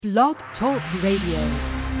Blog Talk Radio.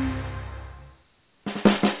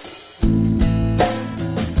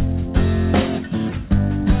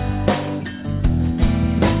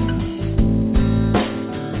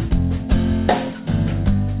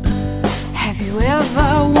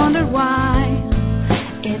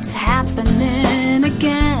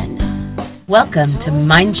 Welcome to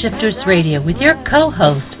Mindshifters Radio with your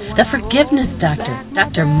co-host, the Forgiveness Doctor,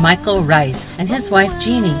 Dr. Michael Ryce, and his wife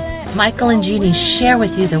Jeanie. Michael and Jeanie share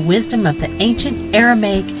with you the wisdom of the ancient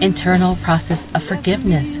Aramaic internal process of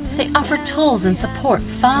forgiveness. They offer tools and support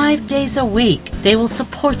 5 days a week. They will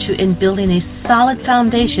support you in building a solid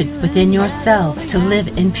foundation within yourself to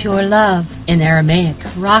live in pure love. In Aramaic,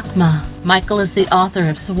 Rachma. Michael is the author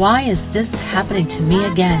of So Why Is This Happening to Me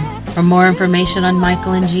Again? For more information on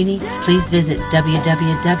Michael and Jeanie, please visit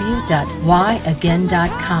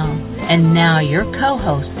www.whyagain.com. And now your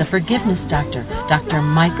co-host, the Forgiveness Doctor, Dr.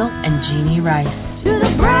 Michael and Jeanie Ryce. To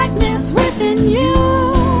the brightness within you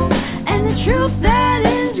and the truth that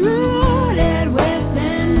is rooted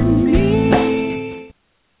within me.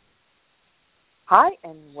 Hi,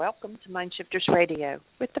 and welcome to Mindshifters Radio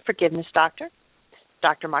with the Forgiveness Doctor,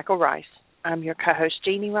 Dr. Michael Ryce. I'm your co-host,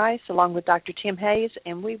 Jeanie Ryce, along with Dr. Tim Hayes,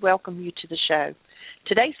 and we welcome you to the show.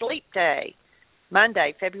 Today's Leap Day,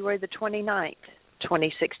 Monday, February the 29th,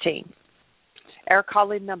 2016. Our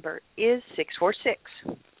call-in number is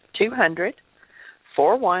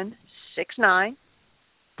 646-200-4169.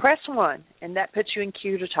 Press 1, and that puts you in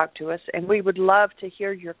queue to talk to us, and we would love to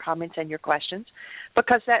hear your comments and your questions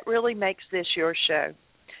because that really makes this your show.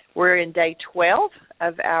 We're in day 12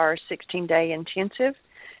 of our 16-day intensive.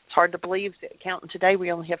 It's hard to believe that counting today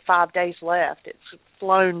we only have 5 days left. It's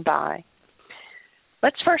flown by.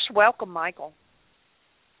 Let's first welcome Michael.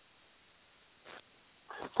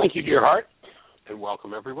 Thank you, dear heart, and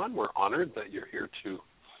welcome everyone. We're honored that you're here to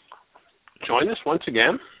join us once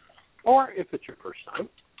again, or if it's your first time,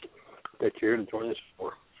 that you're here to join us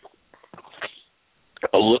for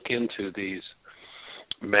a look into these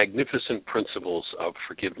magnificent principles of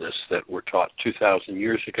forgiveness that were taught 2,000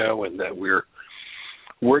 years ago and that we're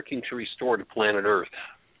working to restore to planet Earth.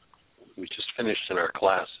 We just finished in our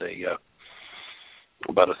class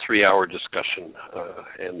about a 3-hour discussion,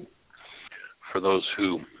 and for those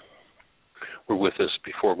who were with us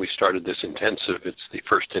before we started this intensive, it's the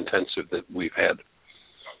first intensive that we've had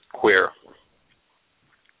where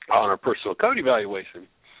on our personal code evaluation,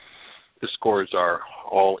 the scores are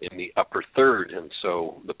all in the upper third, and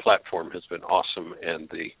so the platform has been awesome, and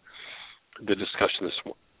the discussion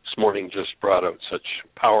this morning just brought out such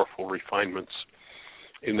powerful refinements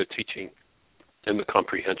in the teaching and the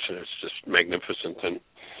comprehension. It's just magnificent, and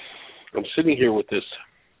I'm sitting here with this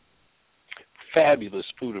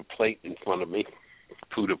fabulous food of plate in front of me.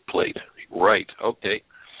 Food of plate, right, okay.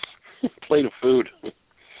 Plate of food.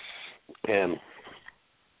 And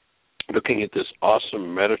looking at this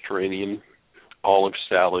awesome Mediterranean olive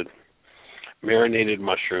salad, marinated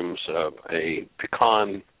mushrooms, a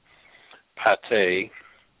pecan pate,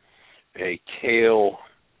 a kale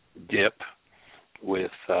dip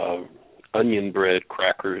with onion bread,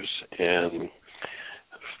 crackers, and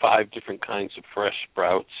 5 different kinds of fresh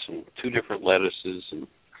sprouts and 2 different lettuces and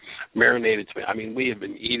marinated tomato. I mean, we have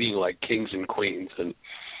been eating like kings and queens. And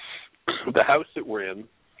the house that we're in,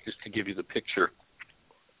 just to give you the picture,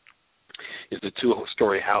 is a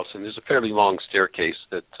 2-story house, and there's a fairly long staircase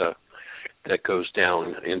that goes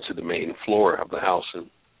down into the main floor of the house, and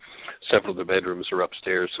several of the bedrooms are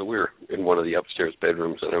upstairs. So we're in one of the upstairs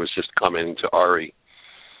bedrooms, and I was just commenting to Ari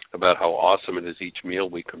about how awesome it is each meal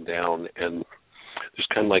we come down, and there's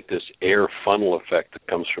kind of like this air funnel effect that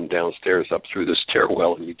comes from downstairs up through the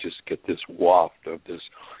stairwell, and you just get this waft of this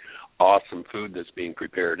awesome food that's being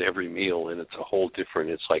prepared every meal, and it's a whole different,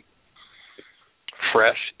 it's like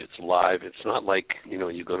fresh, it's live. It's not like,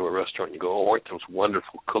 you go to a restaurant and you go, oh, aren't those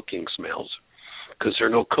wonderful cooking smells? Because there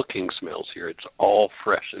are no cooking smells here. It's all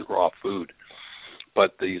fresh and raw food.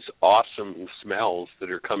 But these awesome smells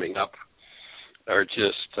that are coming up are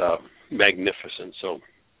just magnificent. So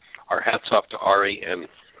our hats off to Ari and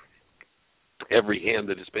every hand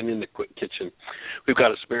that has been in the kitchen. We've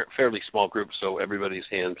got a fairly small group, so everybody's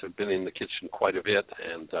hands have been in the kitchen quite a bit,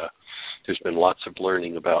 and there's been lots of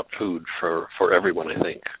learning about food for everyone, I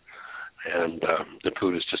think. And the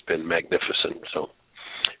food has just been magnificent. So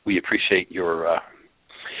we appreciate your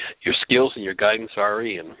skills and your guidance,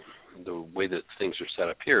 Ari, and the way that things are set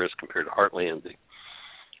up here as compared to Heartland. The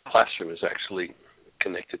classroom is actually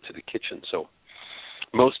connected to the kitchen. So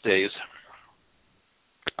most days,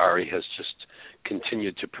 Ari has just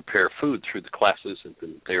continued to prepare food through the classes and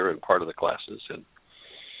been there and part of the classes and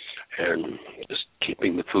just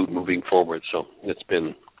keeping the food moving forward. So it's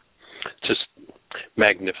been just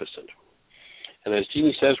magnificent. And as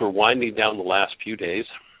Jeanie says, we're winding down the last few days,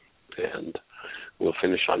 and we'll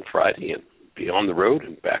finish on Friday and be on the road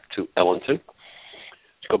and back to Ellington.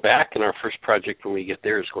 Let's go back, and our first project when we get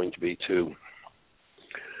there is going to be to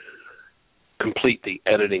complete the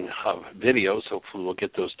editing of videos. Hopefully we'll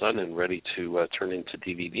get those done and ready to turn into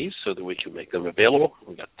DVDs so that we can make them available.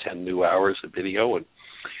 We've got 10 new hours of video, and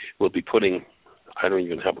we'll be putting, I don't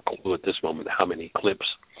even have a clue at this moment how many clips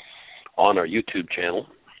on our YouTube channel.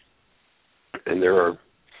 And there are,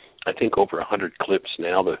 I think, over 100 clips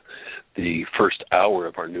now. The first hour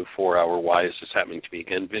of our new 4-hour Why Is This Happening to Me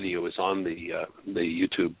Again video is on the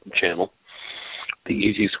YouTube channel. The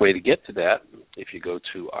easiest way to get to that, if you go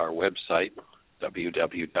to our website,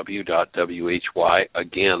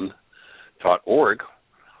 www.whyagain.org,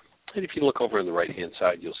 and if you look over on the right-hand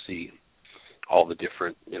side, you'll see all the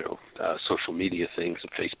different, social media things, a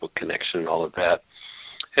Facebook connection and all of that.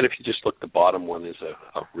 And if you just look, the bottom one is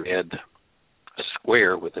a red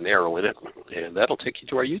square with an arrow in it, and that'll take you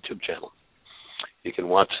to our YouTube channel. You can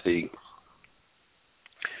watch the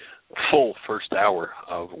full first hour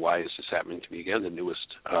of Why Is This Happening to Me Again, the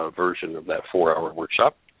newest version of that 4-hour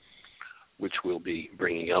workshop, which we'll be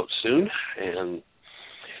bringing out soon. And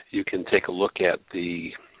you can take a look at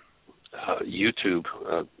the YouTube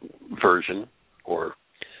version or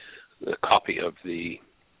the copy of the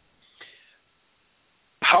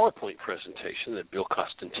PowerPoint presentation that Bill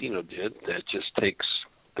Costantino did that just takes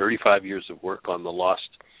 35 years of work on the lost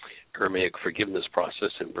Aramaic forgiveness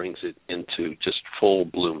process and brings it into just full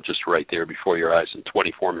bloom, just right there before your eyes in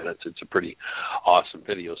 24 minutes. It's a pretty awesome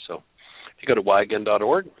video. So if you go to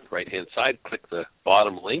whyagain.org, right-hand side, click the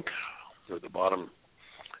bottom link or the bottom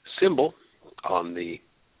symbol on the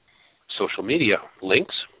social media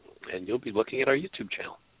links, and you'll be looking at our YouTube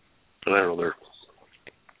channel. And I don't know,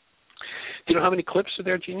 do you know how many clips are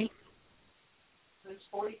there, Jeanie? There's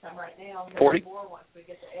 40 some right now. 40? More once we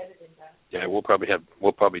get the editing done. Yeah, we'll probably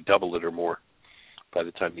double it or more by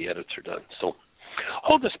the time the edits are done. So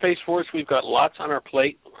hold the space for us. We've got lots on our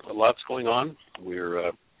plate, lots going on.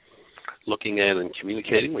 We're looking at and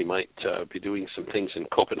communicating. We might be doing some things in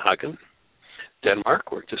Copenhagen,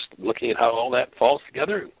 Denmark. We're just looking at how all that falls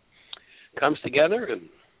together and comes together and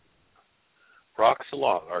rocks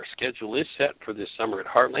along. Our schedule is set for this summer at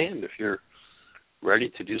Heartland. If you're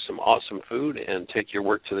ready to do some awesome food and take your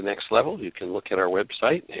work to the next level, you can look at our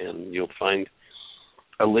website and you'll find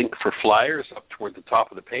a link for flyers up toward the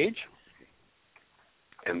top of the page,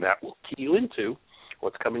 and that will key you into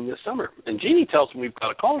what's coming this summer. And Jeanie tells me we've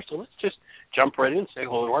got a caller, so let's just jump right in and say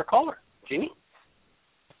hello to our caller. Jeanie?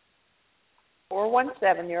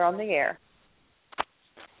 417, you're on the air.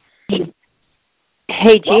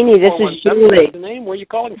 Hey, Jeanie, this is Julie. What's the name? Where are you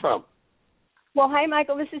calling from? Well, hi,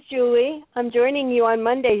 Michael. This is Julie. I'm joining you on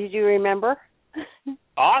Mondays, do you remember?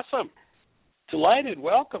 Awesome. Delighted.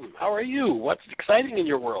 Welcome. How are you? What's exciting in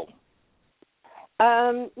your world?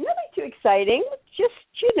 Nothing too exciting.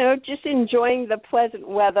 Just enjoying the pleasant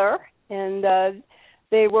weather. And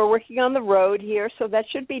they were working on the road here, so that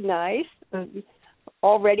should be nice.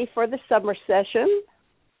 All ready for the summer session.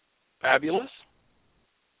 Fabulous.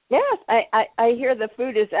 Yes, I hear the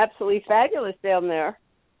food is absolutely fabulous down there.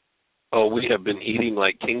 Oh, we have been eating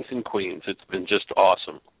like kings and queens. It's been just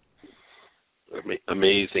awesome.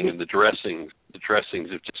 Amazing. And the dressings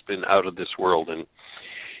have just been out of this world. And,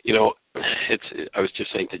 I was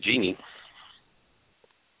just saying to Jeanie,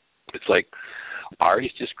 it's like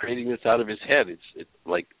Ari's just creating this out of his head. It's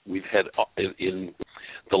like we've had, in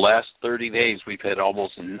the last 30 days, we've had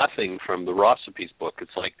almost nothing from the recipes book.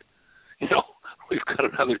 It's like, we've got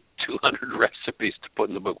another 200 recipes to put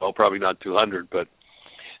in the book. Well, probably not 200, but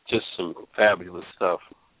just some fabulous stuff.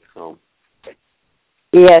 So.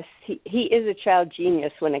 Yes, he is a child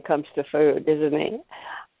genius when it comes to food, isn't he?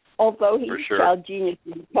 Although he's a child genius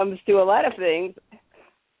when it comes to a lot of things.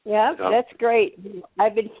 Yeah, that's great.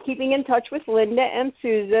 I've been keeping in touch with Linda and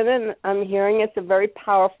Susan, and I'm hearing it's a very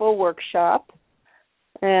powerful workshop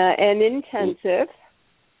and intensive.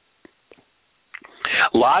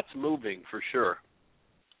 Lots moving, for sure.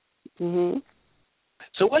 Mm-hmm.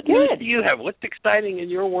 So what news do you have? What's exciting in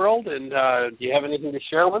your world, and do you have anything to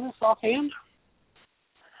share with us offhand?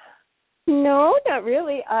 No, not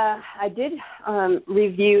really. I did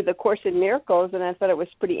review the Course in Miracles, and I thought it was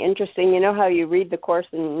pretty interesting. You know how you read the Course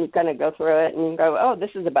and you kind of go through it and you go, oh,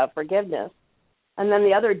 this is about forgiveness. And then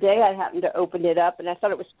the other day I happened to open it up, and I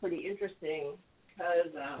thought it was pretty interesting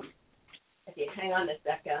because, if you hang on a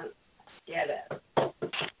second, get it.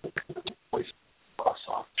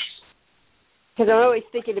 Because I'm always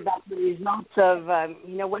thinking about the results of,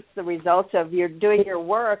 what's the results of you're doing your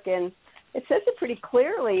work, and it says it pretty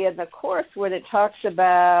clearly in the Course when it talks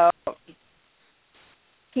about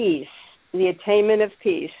peace, the attainment of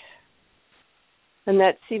peace. And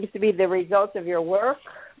that seems to be the result of your work.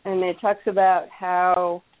 And it talks about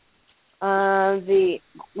how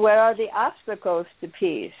what are the obstacles to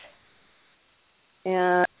peace.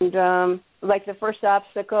 And like the first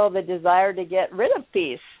obstacle, the desire to get rid of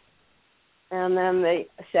peace. And then the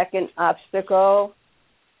second obstacle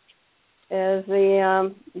is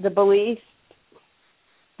the belief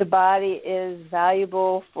the body is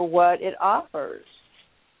valuable for what it offers.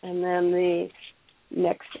 And then the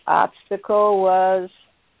next obstacle was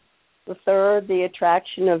the third, the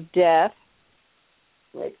attraction of death,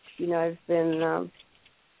 which, I've been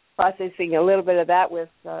processing a little bit of that with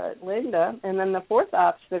Linda. And then the fourth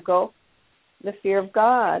obstacle, the fear of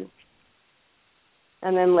God.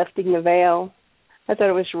 And then lifting the veil. I thought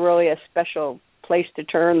it was really a special place to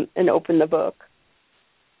turn and open the book.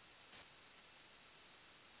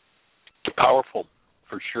 Powerful,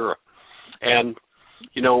 for sure. And,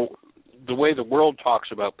 the way the world talks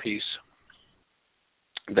about peace,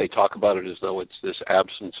 they talk about it as though it's this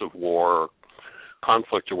absence of war or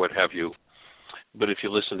conflict or what have you. But if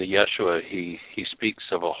you listen to Yeshua, he speaks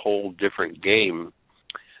of a whole different game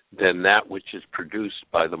than that which is produced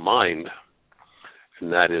by the mind.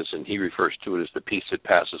 And that is, and he refers to it as the peace that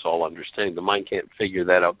passes all understanding. The mind can't figure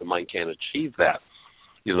that out. The mind can't achieve that.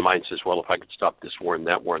 The mind says, well, if I could stop this war and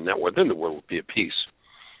that war and that war, then the world would be at peace.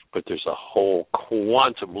 But there's a whole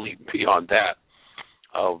quantum leap beyond that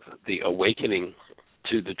of the awakening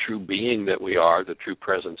to the true being that we are, the true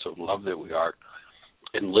presence of love that we are,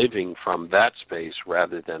 and living from that space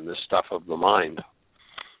rather than the stuff of the mind.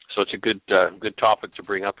 So it's a good topic to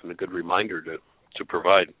bring up and a good reminder to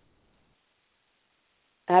provide.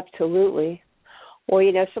 Absolutely. Well,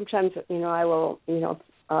 sometimes, I will,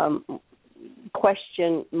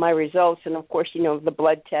 question my results. And, of course, the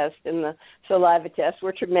blood test and the saliva test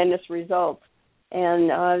were tremendous results.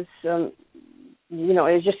 And I was,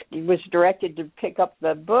 it was directed to pick up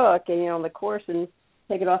the book and, the Course and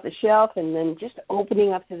take it off the shelf and then just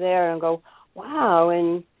opening up to there and go, wow.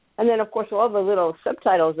 And then, of course, all the little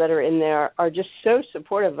subtitles that are in there are just so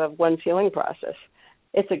supportive of one's healing process.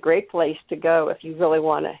 It's a great place to go if you really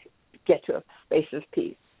want to get to a space of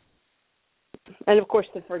peace. And, of course,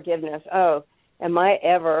 the forgiveness. Oh, am I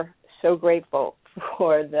ever so grateful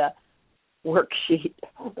for the worksheet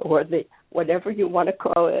or the whatever you want to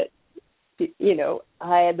call it.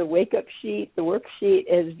 I had the wake-up sheet. The worksheet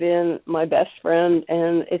has been my best friend,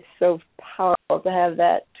 and it's so powerful to have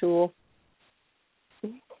that tool.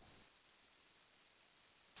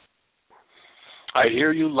 I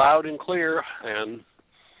hear you loud and clear, and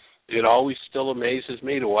it always still amazes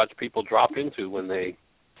me to watch people drop into when they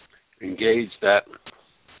engage that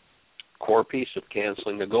core piece of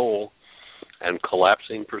canceling the goal and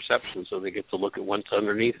collapsing perception, so they get to look at what's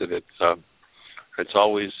underneath it. It's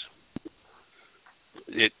always,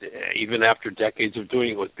 even after decades of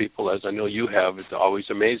doing it with people, as I know you have, it always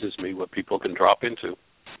amazes me what people can drop into.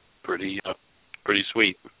 Pretty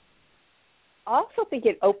sweet. I also think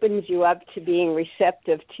it opens you up to being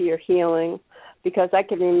receptive to your healing, because I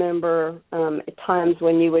can remember at times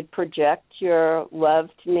when you would project your love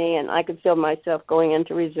to me, and I could feel myself going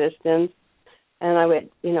into resistance. And I would,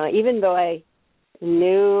 even though I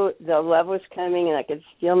knew the love was coming and I could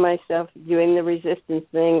feel myself doing the resistance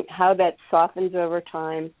thing, how that softens over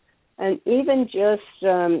time. And even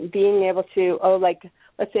just being able to,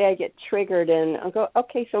 let's say I get triggered and I'll go,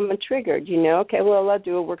 okay, so I'm triggered, okay, well, I'll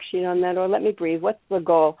do a worksheet on that, or let me breathe. What's the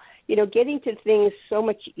goal? Getting to things so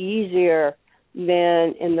much easier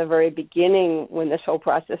than in the very beginning when this whole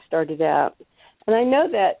process started out. And I know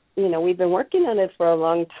that, we've been working on it for a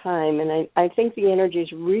long time, and I think the energy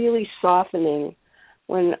is really softening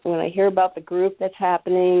when I hear about the group that's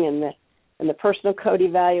happening and the personal code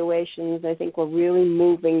evaluations. I think we're really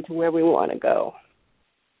moving to where we want to go.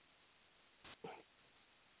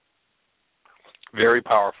 Very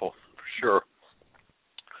powerful, for sure.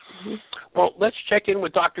 Mm-hmm. Well, let's check in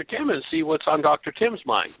with Dr. Tim and see what's on Dr. Tim's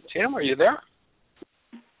mind. Tim, are you there?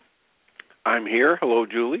 I'm here. Hello,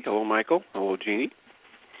 Julie. Hello, Michael. Hello, Jeanie.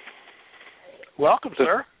 Welcome,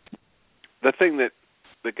 sir. The thing that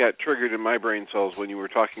got triggered in my brain cells when you were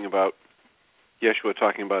talking about, Yeshua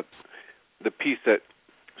talking about the peace that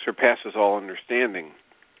surpasses all understanding,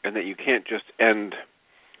 and that you can't just end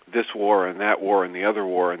this war and that war and the other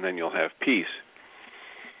war and then you'll have peace.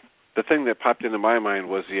 The thing that popped into my mind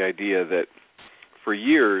was the idea that for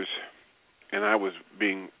years, and I was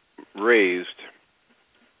being raised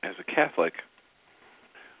as a Catholic,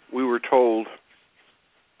 we were told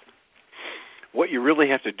what you really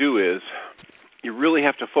have to do is you really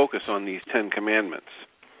have to focus on these 10 commandments.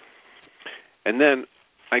 And then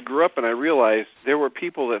I grew up and I realized there were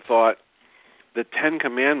people that thought the 10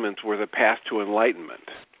 commandments were the path to enlightenment.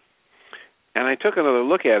 And I took another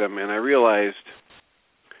look at them and I realized,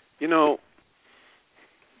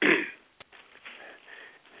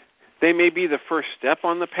 they may be the first step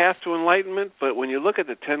on the path to enlightenment, but when you look at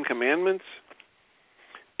the 10 commandments,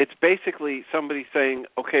 it's basically somebody saying,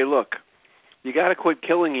 okay, look, you got to quit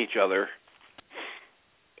killing each other,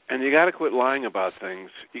 and you got to quit lying about things.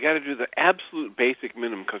 You got to do the absolute basic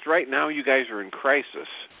minimum, because right now you guys are in crisis,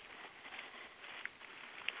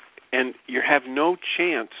 and you have no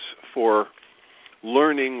chance for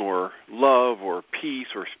learning or love or peace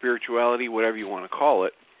or spirituality, whatever you want to call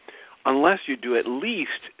it, unless you do at least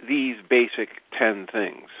these basic 10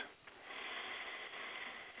 things.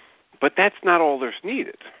 But that's not all there's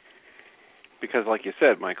needed. Because like you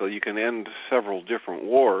said, Michael, you can end several different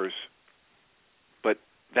wars, but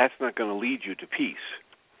that's not going to lead you to peace.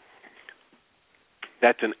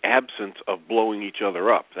 That's an absence of blowing each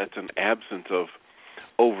other up. That's an absence of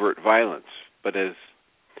overt violence. But as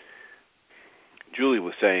Julie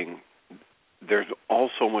was saying, there's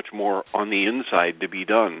also much more on the inside to be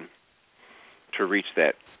done to reach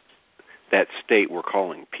that state we're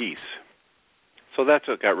calling peace. So that's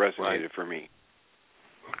what got resonated for me.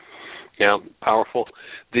 Yeah, powerful.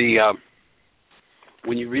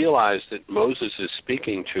 When you realize that Moses is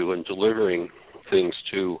speaking to and delivering things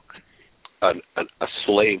to a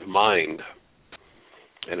slave mind,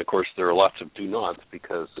 and of course there are lots of do-nots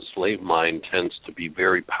because the slave mind tends to be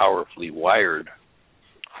very powerfully wired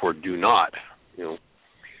for do-not,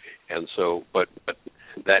 and so, but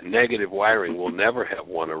that negative wiring will never have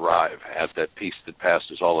one arrive at that peace that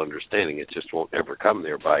passes all understanding. It just won't ever come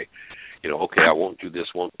there by, okay, I won't do this,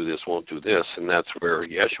 won't do this, won't do this. And that's where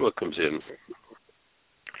Yeshua comes in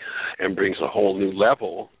and brings a whole new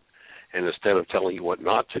level. And instead of telling you what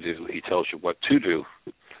not to do, he tells you what to do.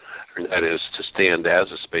 And that is to stand as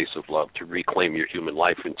a space of love, to reclaim your human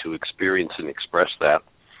life and to experience and express that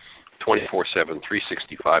 24/7,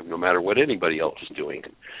 365, no matter what anybody else is doing.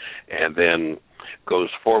 And then goes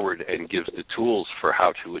forward and gives the tools for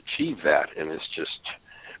how to achieve that, and it's just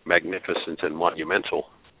magnificent and monumental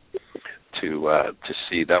to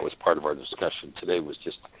see. That was part of our discussion today, was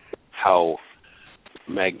just how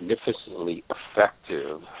magnificently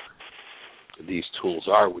effective these tools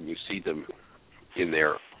are when you see them in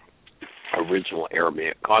their original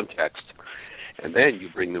Aramaic context, and then you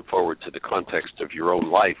bring them forward to the context of your own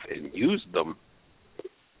life and use them,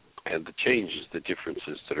 and the changes, the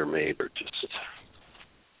differences that are made are just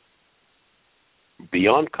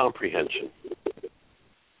beyond comprehension.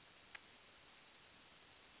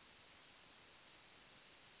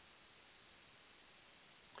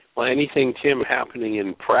 Well, anything, Tim, happening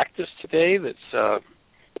in practice today that's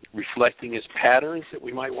reflecting as patterns that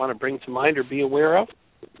we might want to bring to mind or be aware of?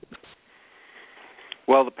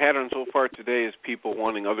 Well, the pattern so far today is people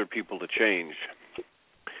wanting other people to change.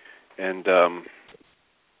 And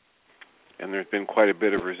there's been quite a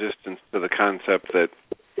bit of resistance to the concept that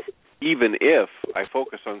even if I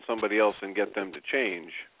focus on somebody else and get them to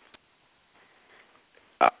change,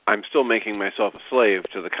 I'm still making myself a slave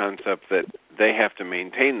to the concept that they have to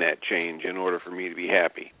maintain that change in order for me to be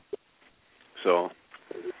happy. So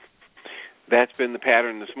that's been the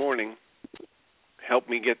pattern this morning. Help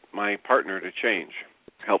me get my partner to change.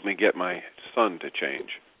 Help me get my son to change.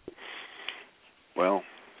 Well,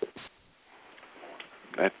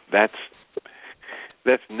 that's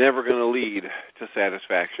never going to lead to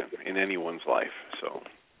satisfaction in anyone's life. So,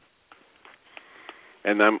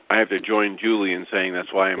 and I have to join Julie in saying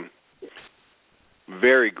that's why I'm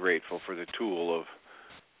very grateful for the tool of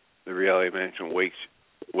the Reality Management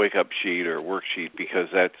Wake Up Sheet or Worksheet, because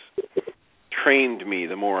that's trained me.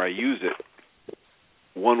 The more I use it,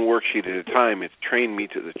 one worksheet at a time, it's trained me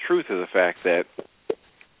to the truth of the fact that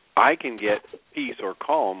I can get peace or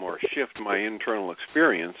calm or shift my internal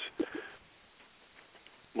experience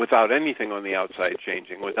without anything on the outside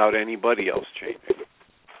changing, without anybody else changing.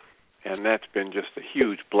 And that's been just a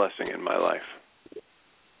huge blessing in my life.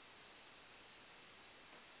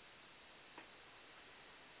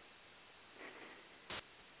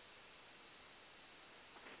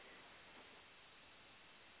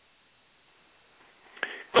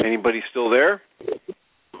 Anybody still there?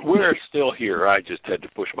 We're still here. I just had to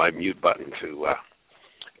push my mute button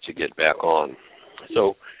to get back on.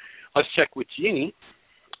 So let's check with Jeanie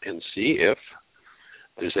and see if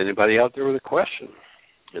there's anybody out there with a question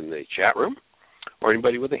in the chat room or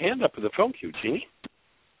anybody with a hand up in the phone queue. Jeanie?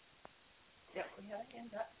 Yep, we have a hand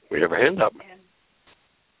up. We have a hand up.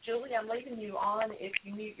 Julie, I'm leaving you on. If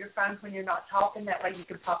you mute your phone when you're not talking, that way you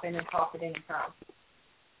can pop in and talk at any time.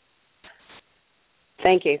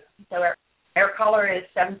 Thank you. So our caller is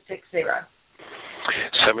 760.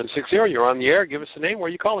 760, you're on the air. Give us a name. Where are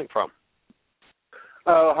you calling from?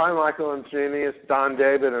 Oh, hi, Michael and Jeanie. It's Don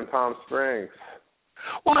David in Palm Springs.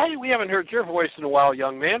 Well, hey, we haven't heard your voice in a while,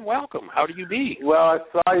 young man. Welcome. How do you be? Well, I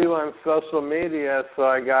saw you on social media, so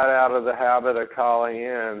I got out of the habit of calling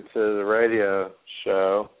in to the radio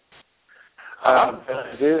show.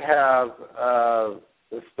 I do have a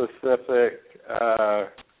specific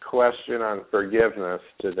question on forgiveness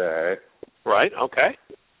today. Right, okay.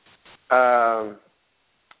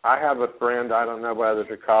 I have a friend, I don't know whether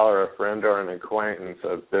to call her a friend or an acquaintance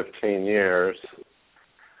of 15 years.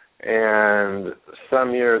 And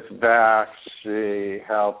some years back, she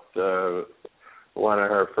helped one of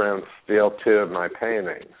her friends steal 2 of my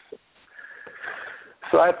paintings.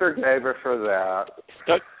 So I forgave her for that.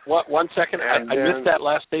 What? 1 second. I missed that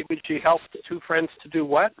last statement. She helped 2 friends to do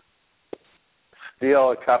what?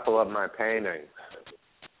 Steal a couple of my paintings.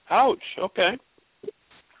 Ouch. Okay.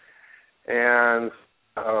 And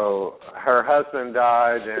her husband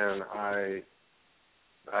died, and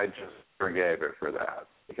I just forgave her for that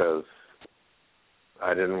because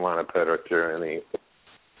I didn't want to put her through any,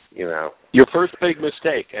 Your first big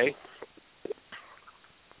mistake, eh?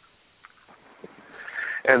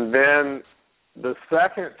 And then the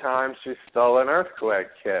second time she stole an earthquake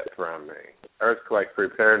kit from me, earthquake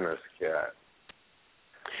preparedness kit.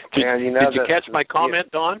 Did you catch my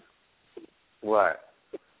comment, Don? What?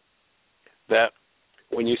 That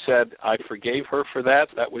when you said I forgave her for that,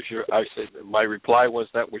 I said my reply was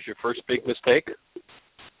that was your first big mistake?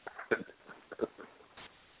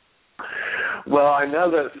 Well, I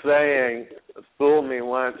know that saying, fool me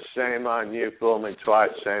once, shame on you, fool me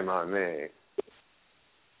twice, shame on me.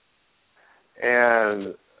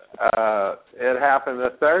 And it happened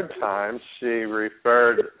the third time. She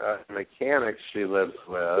referred a mechanic she lives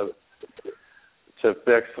with to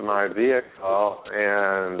fix my vehicle,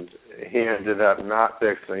 and he ended up not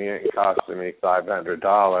fixing it and costing me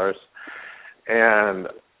 $500. And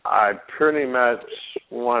I pretty much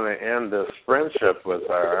want to end this friendship with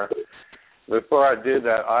her. Before I do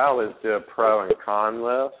that, I always do a pro and con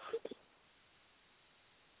list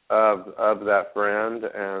of that friend,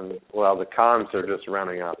 and, well, the cons are just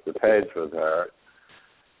running off the page with her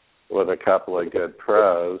with a couple of good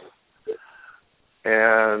pros.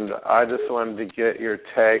 And I just wanted to get your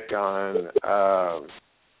take on,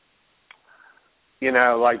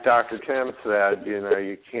 like Dr. Tim said,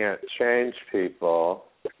 you can't change people,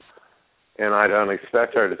 and I don't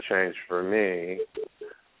expect her to change for me.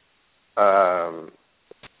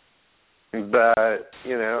 But,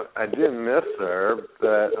 I did miss her,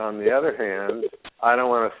 but on the other hand, I don't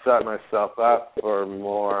want to set myself up for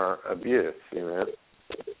more abuse,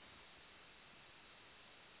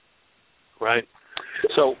 Right.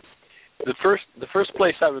 So the first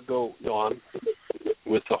place I would go on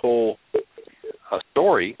with the whole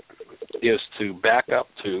story is to back up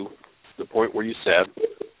to the point where you said,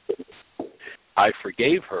 I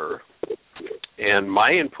forgave her, and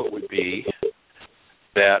my input would be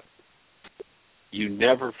that you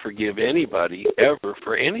never forgive anybody ever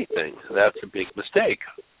for anything. That's a big mistake.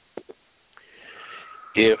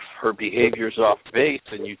 If her behavior's off base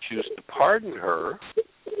and you choose to pardon her,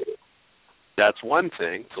 that's one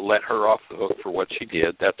thing. To let her off the hook for what she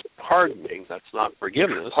did, that's pardoning. That's not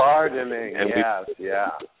forgiveness. Pardoning, and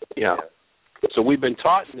Yeah. So we've been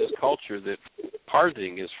taught in this culture that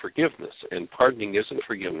pardoning is forgiveness, and pardoning isn't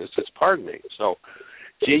forgiveness, it's pardoning. So,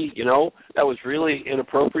 gee, that was really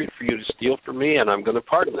inappropriate for you to steal from me, and I'm going to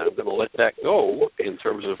pardon that. I'm going to let that go in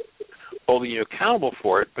terms of holding you accountable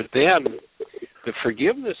for it. But then the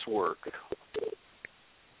forgiveness work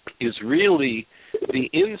is really the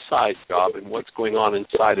inside job and what's going on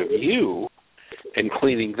inside of you and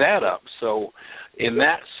cleaning that up. So in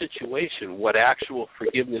that situation, what actual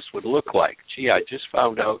forgiveness would look like? Gee, I just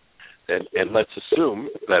found out that, and let's assume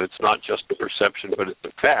that it's not just a perception, but it's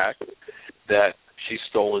a fact, that she's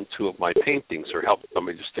stolen 2 of my paintings or helped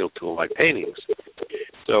somebody to steal 2 of my paintings.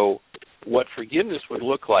 So what forgiveness would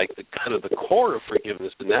look like, the kind of the core of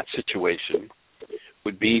forgiveness in that situation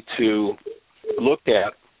would be to look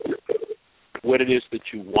at what it is that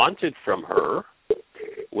you wanted from her,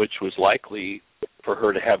 which was likely for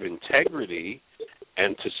her to have integrity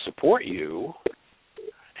and to support you.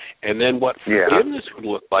 And then what forgiveness would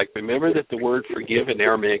look like, remember that the word forgive in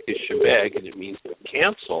Aramaic is shebeg, and it means to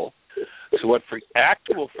cancel. So what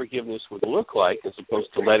actual forgiveness would look like, as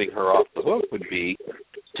opposed to letting her off the hook, would be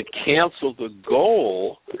to cancel the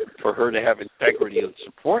goal for her to have integrity and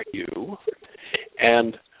support you.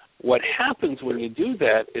 And what happens when you do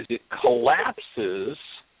that is it collapses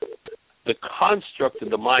the construct of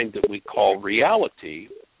the mind that we call reality,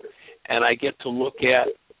 and I get to look at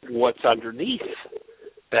what's underneath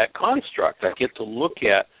that construct. I get to look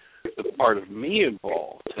at the part of me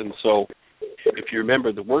involved. And so if you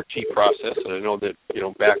remember the worksheet process, and I know that,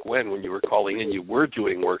 back when you were calling in, you were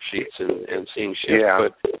doing worksheets and seeing shifts,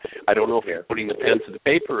 but I don't know if you're putting the pen to the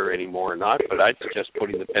paper anymore or not, but I'd suggest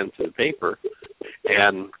putting the pen to the paper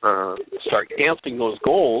and start canceling those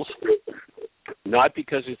goals, not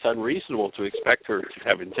because it's unreasonable to expect her to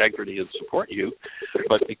have integrity and support you,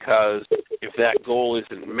 but because if that goal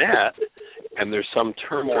isn't met and there's some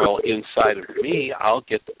turmoil inside of me, I'll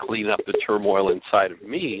get to clean up the turmoil inside of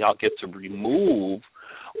me. I'll get to remove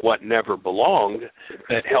what never belonged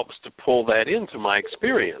that helps to pull that into my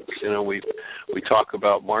experience. We talk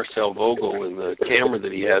about Marcel Vogel and the camera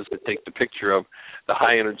that he has to take the picture of the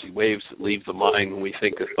high energy waves that leave the mind when we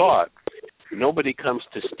think a thought. Nobody comes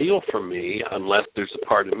to steal from me unless there's a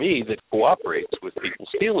part of me that cooperates with people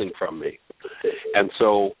stealing from me. And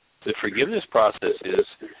so the forgiveness process is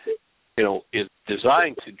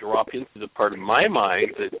designed to drop into the part of my mind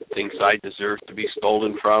that thinks I deserve to be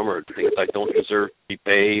stolen from, or thinks I don't deserve to be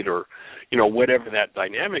paid, or, whatever that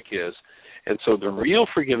dynamic is. And so the real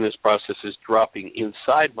forgiveness process is dropping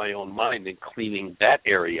inside my own mind and cleaning that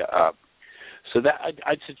area up. So that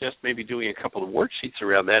I'd suggest maybe doing a couple of worksheets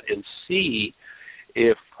around that and see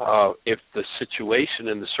if the situation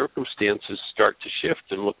and the circumstances start to shift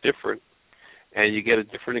and look different, and you get a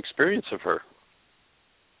different experience of her.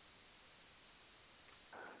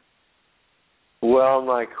 Well,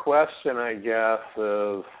 my question, I guess,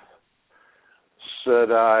 is,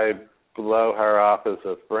 should I blow her off as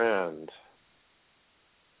a friend?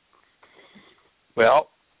 Well,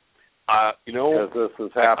 because this has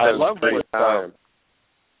happened three times.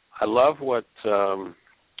 I love what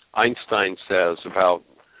Einstein says about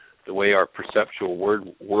the way our perceptual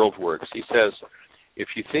world works. He says, if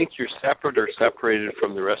you think you're separate or separated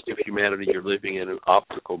from the rest of humanity, you're living in an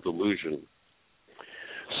optical delusion.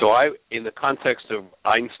 So in the context of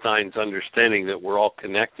Einstein's understanding that we're all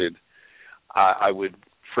connected, I would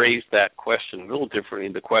phrase that question a little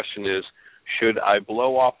differently. The question is, should I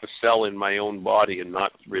blow off a cell in my own body and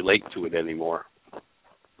not relate to it anymore?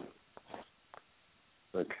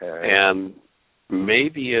 Okay. And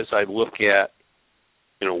maybe as I look at,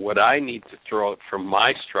 what I need to throw out from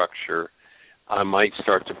my structure, I might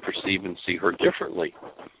start to perceive and see her differently.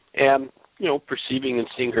 And, perceiving and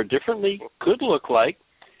seeing her differently could look like,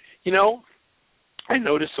 I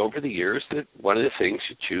noticed over the years that one of the things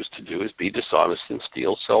you choose to do is be dishonest and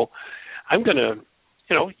steal. So I'm going to,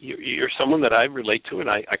 you're someone that I relate to, and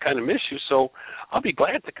I kind of miss you. So I'll be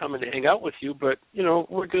glad to come and hang out with you, but,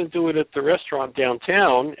 we're going to do it at the restaurant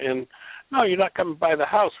downtown. And no, you're not coming by the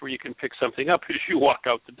house where you can pick something up as you walk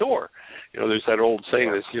out the door. There's that old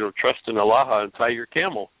saying that's, trust in Allah and tie your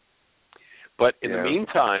camel. But in the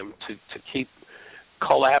meantime, to keep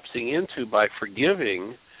collapsing into by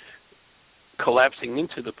forgiving, collapsing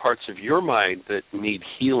into the parts of your mind that need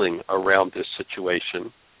healing around this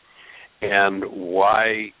situation, and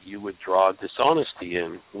why you would draw dishonesty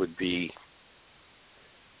in would be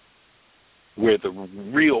where the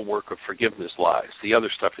real work of forgiveness lies. The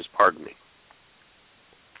other stuff is pardoning.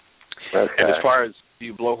 Okay. And as far as do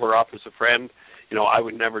you blow her off as a friend, I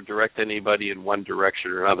would never direct anybody in one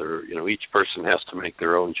direction or another. Each person has to make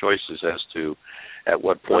their own choices as to at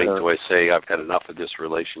what point do I say I've had enough of this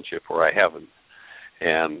relationship or I haven't.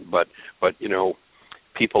 But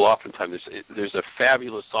people oftentimes, there's a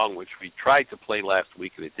fabulous song which we tried to play last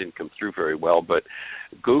week and it didn't come through very well, but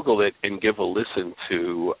Google it and give a listen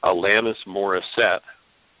to Alanis Morissette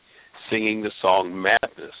singing the song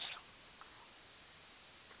Madness.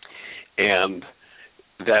 And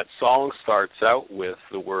that song starts out with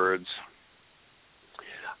the words,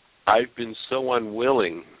 I've been so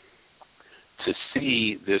unwilling to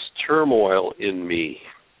see this turmoil in me.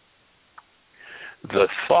 The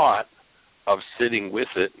thought of sitting with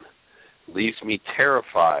it leaves me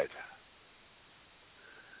terrified.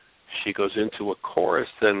 She goes into a chorus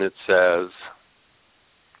then that says,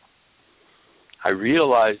 I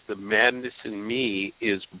realize the madness in me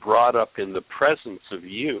is brought up in the presence of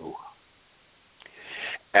you.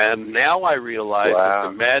 And now I realize that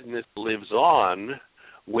the madness lives on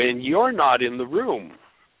when you're not in the room.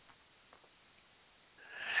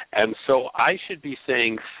 And so I should be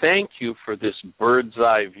saying thank you for this bird's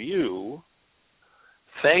eye view.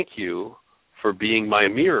 Thank you for being my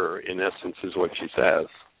mirror, in essence, is what she says.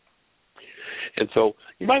 And so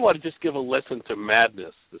you might want to just give a listen to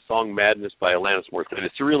Madness, the song Madness by Alanis Morissette.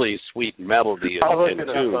 It's a really sweet melody and I'll look it tune.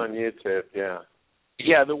 up on YouTube, yeah.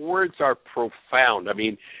 Yeah, the words are profound. I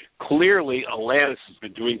mean, clearly Alanis has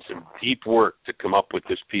been doing some deep work to come up with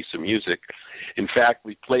this piece of music. In fact,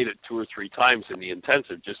 we played it 2 or 3 times in the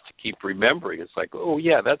intensive just to keep remembering. It's like, oh,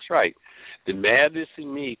 yeah, that's right. The madness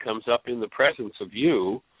in me comes up in the presence of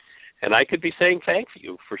you, and I could be saying thank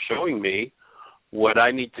you for showing me what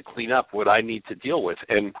I need to clean up, what I need to deal with.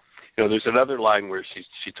 And, there's another line where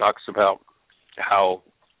she talks about how,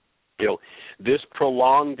 this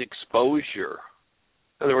prolonged exposure,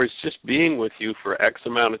 in other words, just being with you for X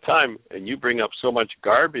amount of time, and you bring up so much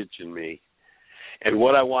garbage in me. And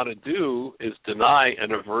what I want to do is deny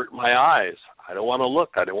and avert my eyes. I don't want to look.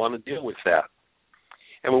 I don't want to deal with that.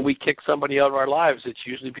 And when we kick somebody out of our lives, it's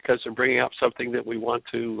usually because they're bringing up something that we want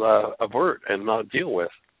to avert and not deal with.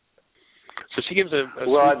 So she gives a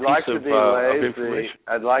I'd like piece to be of lazy. information.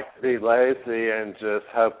 I'd like to be lazy and just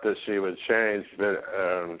hope that she would change, but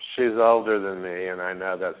she's older than me, and I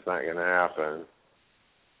know that's not going to happen.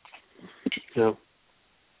 Yeah.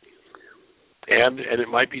 And it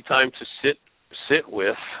might be time to sit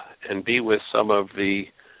with and be with some of the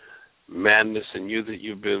madness in you that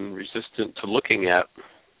you've been resistant to looking at.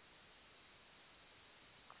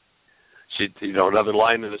 Another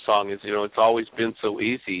line in the song is, it's always been so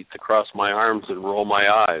easy to cross my arms and roll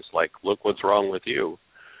my eyes, like, look what's wrong with you.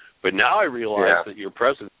 But now I realize that your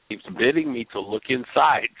presence keeps bidding me to look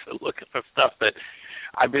inside, to look at the stuff that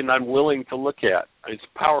I've been unwilling to look at. It's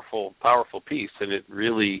a powerful, powerful piece, and it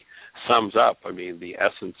really sums up, the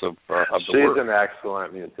essence of the work. She's an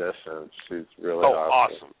excellent musician. She's really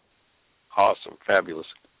awesome. Awesome. Fabulous.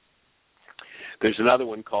 There's another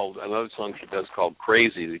song she does called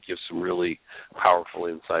Crazy that gives some really powerful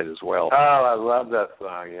insight as well. Oh, I love that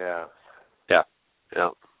song, yeah. Yeah.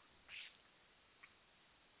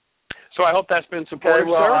 So I hope that's been supportive,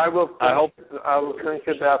 well, sir. I will think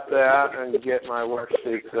about that and get my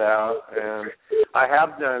worksheets out. And I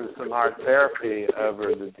have done some art therapy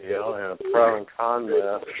over the deal and a pro and con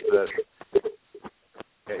list that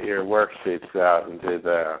get your worksheets out and do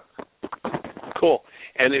that. Cool.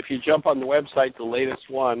 And if you jump on the website, the latest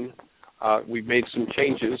one, we've made some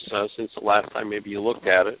changes since the last time maybe you looked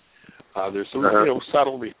at it. There's some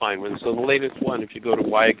subtle refinements. So the latest one, if you go to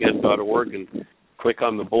whyagain.org and click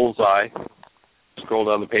on the bullseye, scroll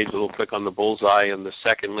down the page a little, click on the bullseye, and the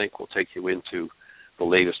second link will take you into the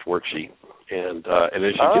latest worksheet. And as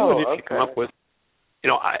you do it, if you come up with,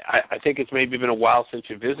 I think it's maybe been a while since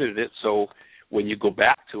you visited it, so when you go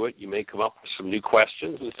back to it, you may come up with some new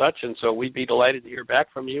questions and such, and so we'd be delighted to hear back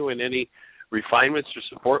from you and any refinements or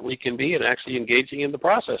support we can be in actually engaging in the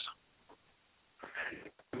process.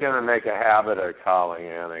 I'm going to make a habit of calling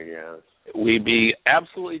in again. We'd be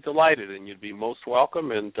absolutely delighted, and you'd be most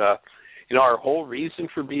welcome. And, our whole reason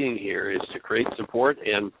for being here is to create support,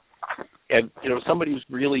 and somebody who's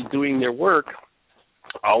really doing their work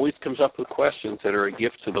always comes up with questions that are a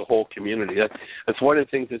gift to the whole community. That's one of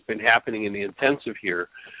the things that's been happening in the intensive here.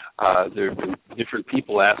 There have been different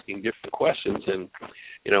people asking different questions, and,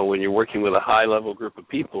 when you're working with a high-level group of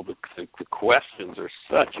people, the questions are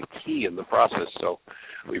such a key in the process. So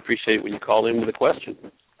we appreciate when you call in with a question.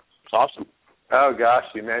 It's awesome. Oh, gosh,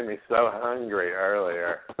 you made me so hungry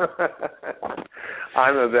earlier.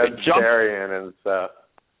 I'm a vegetarian and stuff.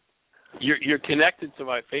 You're connected to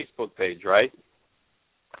my Facebook page, right?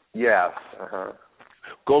 Yes.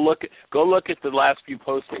 Go look at the last few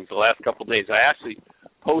postings, the last couple of days. I actually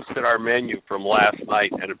posted our menu from last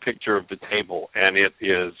night and a picture of the table, and it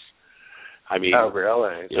is, oh,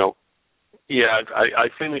 really? Yeah, I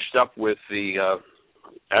finished up with the,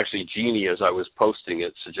 actually Jeanie, as I was posting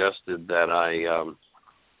it, suggested that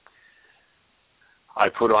I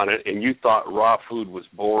put on it, and you thought raw food was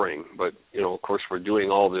boring, but, of course we're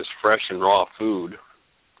doing all this fresh and raw food,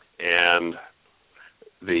 and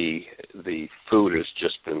the food has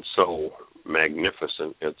just been so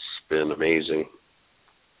magnificent. It's been amazing.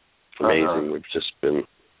 We've just been,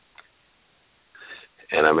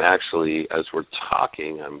 and I'm actually, as we're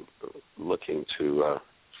talking, I'm looking to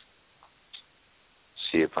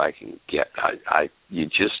see if I can get,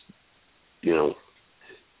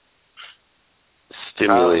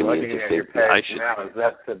 stimulate me to think that I should. Now, is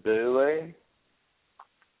that tabbouleh?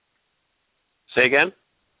 Say again?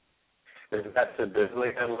 Is that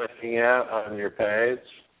tabbouleh I'm looking at on your page?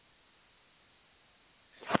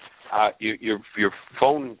 Your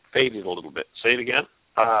phone faded a little bit. Say it again.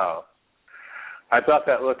 Oh, I thought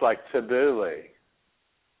that looked like tabbouleh.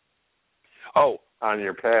 Oh, on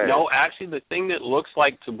your page. No, actually, the thing that looks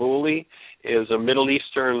like tabbouleh is a Middle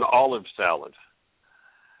Eastern olive salad.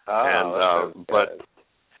 Oh, and but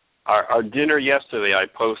our dinner yesterday, I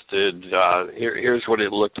posted. Here's what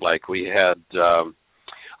it looked like. We had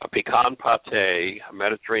a pecan pate, a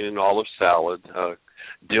Mediterranean olive salad,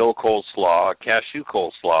 dill coleslaw, cashew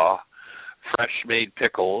coleslaw, fresh-made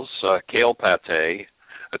pickles, kale pate,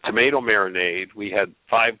 a tomato marinade. We had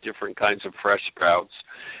 5 different kinds of fresh sprouts,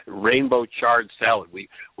 rainbow chard salad. We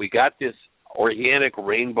got this organic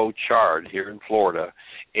rainbow chard here in Florida,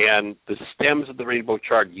 and the stems of the rainbow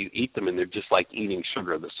chard, you eat them and they're just like eating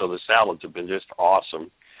sugar. So the salads have been just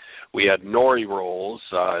awesome. We had nori rolls,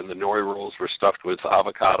 and the nori rolls were stuffed with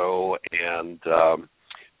avocado and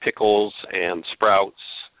pickles and sprouts.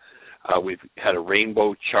 We've had a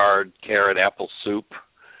rainbow chard carrot apple soup.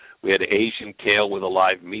 We had Asian kale with a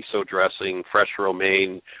live miso dressing, fresh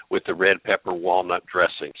romaine with the red pepper walnut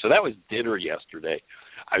dressing. So that was dinner yesterday.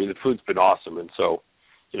 I mean, the food's been awesome, and so,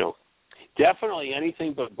 definitely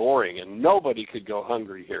anything but boring, and nobody could go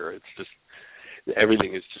hungry here. It's just,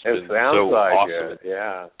 everything has just been so awesome.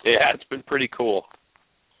 Yeah, it's been pretty cool.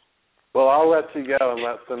 Well, I'll let you go and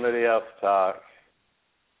let somebody else talk.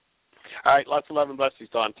 All right, lots of love and blessings,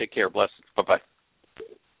 Don. Take care. Blessings. Bye-bye.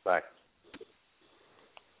 Bye.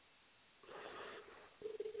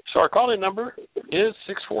 So our call-in number is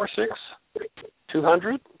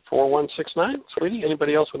 646-200-4169. Sweetie,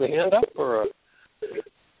 anybody else with a hand up or a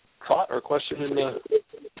thought or question in the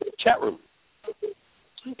chat room?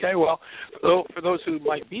 Okay, well, for those who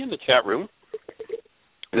might be in the chat room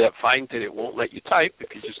that find that it won't let you type,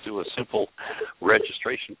 if you just do a simple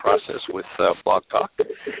registration process with Blog Talk,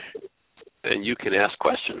 then you can ask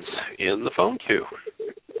questions in the phone queue.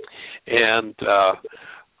 And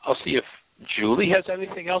I'll see if Julie has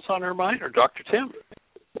anything else on her mind, or Dr. Tim.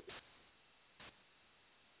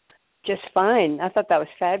 Just fine. I thought that was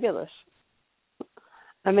fabulous.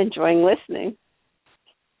 I'm enjoying listening.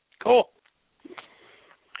 Cool.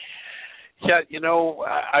 Yeah,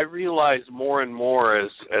 I realize more and more as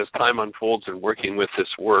time unfolds in working with this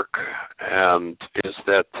work, and is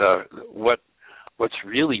that what's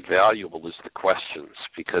really valuable is the questions,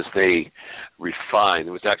 because they refine.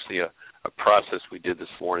 It was actually a process we did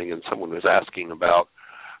this morning, and someone was asking about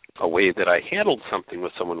a way that I handled something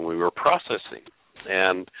with someone we were processing.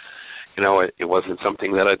 And, it wasn't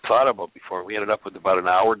something that I'd thought about before. We ended up with about an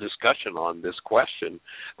hour discussion on this question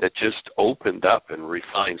that just opened up and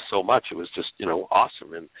refined so much. It was just,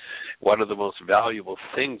 awesome. And one of the most valuable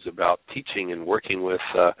things about teaching and working with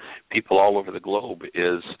people all over the globe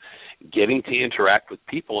is getting to interact with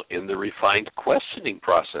people in the refined questioning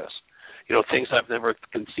process. Things I've never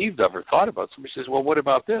conceived of or thought about. Somebody says, well, what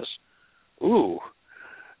about this? Ooh,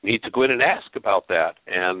 need to go in and ask about that.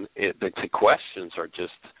 And the questions are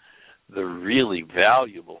just the really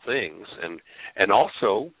valuable things. And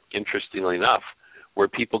also, interestingly enough, where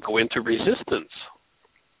people go into resistance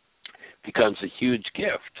becomes a huge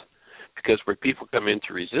gift. Because where people come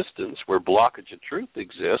into resistance, where blockage of truth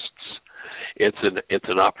exists, it's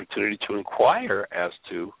an opportunity to inquire as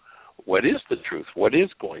to what is the truth, what is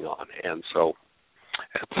going on. And so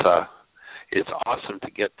it's awesome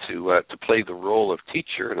to get to play the role of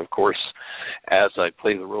teacher. And of course, as I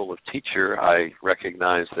play the role of teacher, I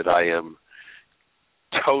recognize that I am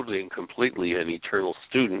totally and completely an eternal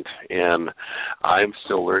student, and I'm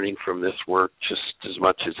still learning from this work just as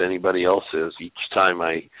much as anybody else is. Each time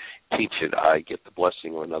I teach it, I get the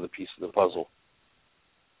blessing of another piece of the puzzle.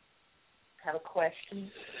 Have a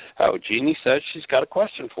question? Jeanie says she's got a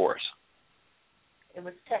question for us. It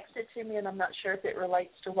was texted to me, and I'm not sure if it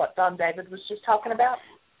relates to what Don David was just talking about.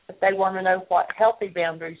 If they want to know what healthy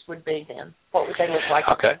boundaries would be, then what would they look like?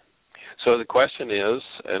 Okay. So the question is,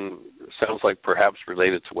 and sounds like perhaps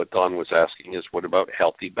related to what Don was asking, is what about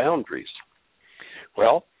healthy boundaries?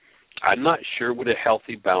 Well, I'm not sure what a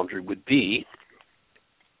healthy boundary would be,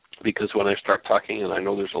 because when I start talking, and I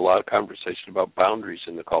know there's a lot of conversation about boundaries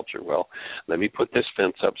in the culture, well, let me put this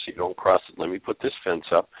fence up so you don't cross it. Let me put this fence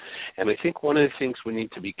up. And I think one of the things we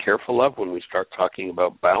need to be careful of when we start talking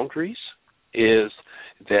about boundaries is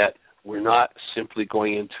that we're not simply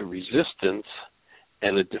going into resistance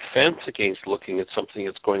and a defense against looking at something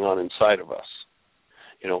that's going on inside of us.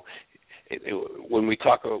 When we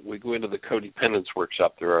go into the codependence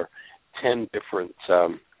workshop, there are 10 different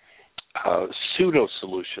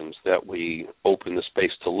pseudo-solutions that we open the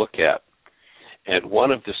space to look at. And one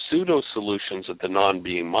of the pseudo-solutions of the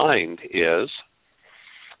non-being mind is,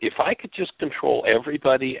 if I could just control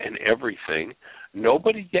everybody and everything,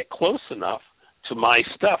 nobody get close enough to my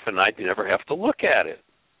stuff and I'd never have to look at it.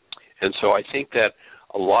 And so I think that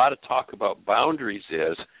a lot of talk about boundaries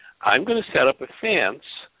is, I'm going to set up a fence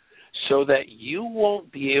so that you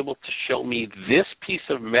won't be able to show me this piece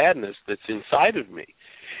of madness that's inside of me.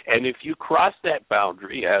 And if you cross that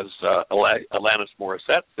boundary, as Alanis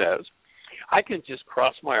Morissette says, I can just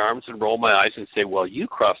cross my arms and roll my eyes and say, well, you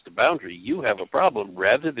crossed a boundary. You have a problem,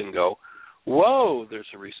 rather than go, whoa, there's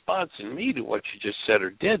a response in me to what you just said or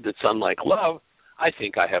did that's unlike love. I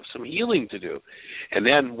think I have some healing to do. And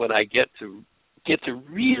then when I get to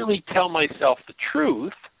really tell myself the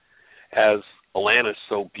truth, as Alanis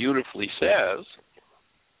so beautifully says,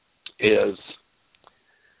 is,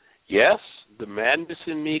 yes, the madness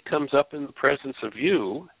in me comes up in the presence of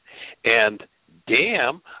you, and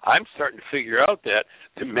damn, I'm starting to figure out that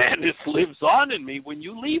the madness lives on in me when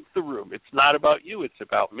you leave the room. It's not about you, it's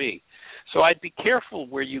about me. So I'd be careful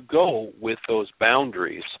where you go with those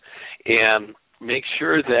boundaries, and make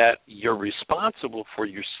sure that you're responsible for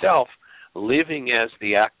yourself living as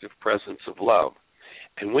the active presence of love.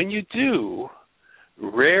 And when you do,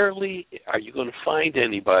 rarely are you going to find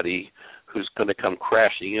anybody who's going to come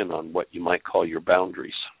crashing in on what you might call your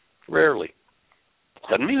boundaries. Rarely.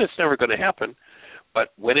 Doesn't mean it's never going to happen,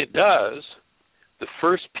 but when it does, the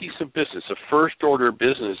first piece of business, the first order of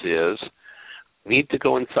business is, need to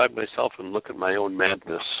go inside myself and look at my own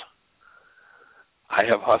madness. I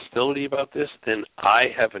have hostility about this, then I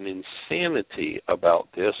have an insanity about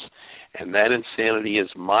this, and that insanity is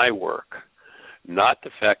my work, not the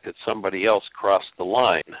fact that somebody else crossed the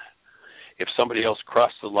line. If somebody else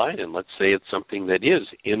crossed the line, and let's say it's something that is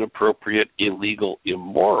inappropriate, illegal,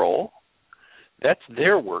 immoral, that's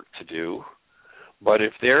their work to do. But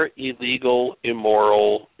if their illegal,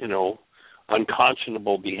 immoral,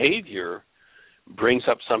 unconscionable behavior brings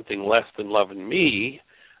up something less than love in me,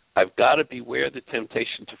 I've got to beware the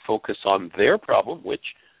temptation to focus on their problem, which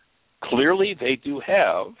clearly they do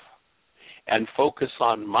have, and focus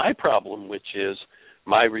on my problem, which is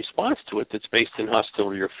my response to it that's based in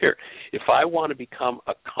hostility or fear. If I want to become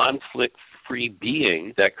a conflict-free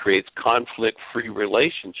being that creates conflict-free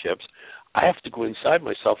relationships, I have to go inside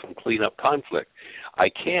myself and clean up conflict. I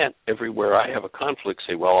can't, everywhere I have a conflict,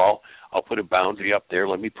 say, well, I'll put a boundary up there,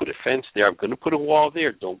 let me put a fence there, I'm going to put a wall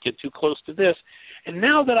there, don't get too close to this. And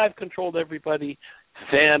now that I've controlled everybody,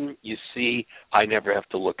 then you see I never have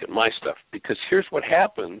to look at my stuff. Because here's what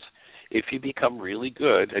happens if you become really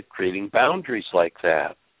good at creating boundaries like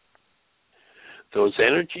that. Those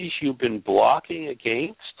energies you've been blocking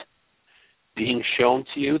against being shown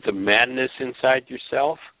to you, the madness inside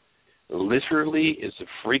yourself, literally is a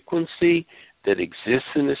frequency that exists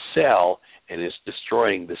in a cell and is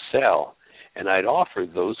destroying the cell. And I'd offer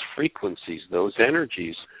those frequencies, those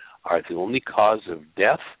energies, are the only cause of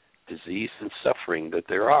death, disease, and suffering that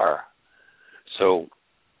there are. So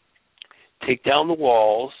take down the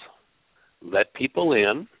walls, let people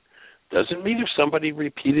in. Doesn't mean if somebody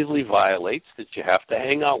repeatedly violates that you have to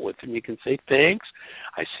hang out with them. You can say, thanks,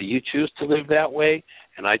 I see you choose to live that way,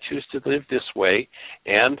 and I choose to live this way.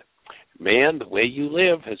 And, man, the way you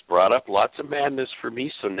live has brought up lots of madness for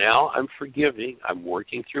me, so now I'm forgiving. I'm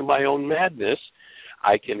working through my own madness.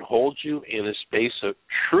 I can hold you in a space of,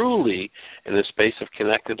 truly in a space of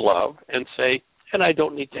connected love and say, and I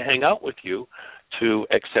don't need to hang out with you to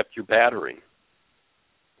accept your battering.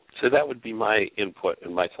 So that would be my input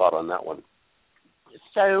and my thought on that one.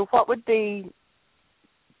 So what would be,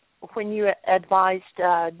 when you advised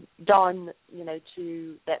Don,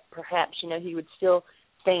 to that perhaps, he would still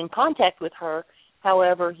stay in contact with her,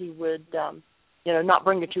 however, he would, not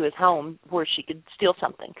bring her to his home where she could steal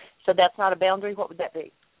something. So that's not a boundary. What would that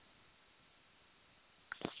be?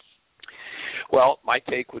 Well, my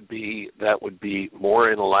take would be that would be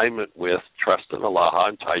more in alignment with trust in Allah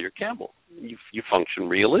and tie your camel. You function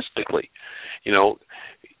realistically. You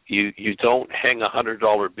don't hang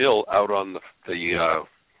 $100 bill out on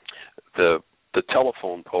the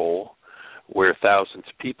telephone pole where thousands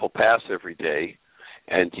of people pass every day,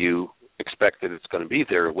 and you expect that it's going to be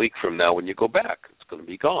there a week from now when you go back. It's going to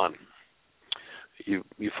be gone. You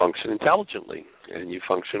function intelligently, and you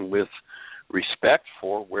function with respect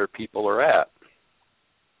for where people are at.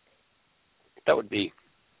 That would be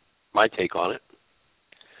my take on it.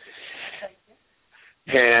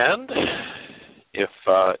 And if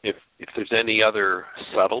there's any other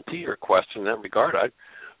subtlety or question in that regard,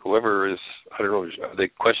 whoever is, I don't know, are the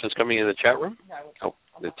questions coming in the chat room? No. Oh,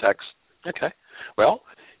 the text. Okay. Well,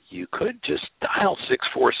 you could just dial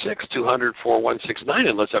 646-200-4169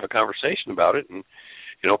 and let's have a conversation about it. And,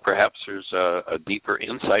 perhaps there's a deeper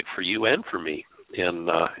insight for you and for me in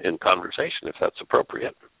conversation, if that's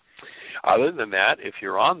appropriate. Other than that, if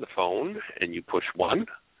you're on the phone and you push 1,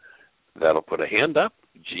 that'll put a hand up.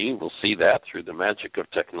 Jean will see that through the magic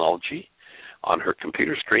of technology on her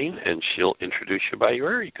computer screen, and she'll introduce you by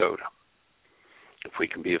your area code. If we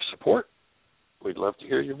can be of support, we'd love to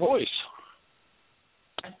hear your voice.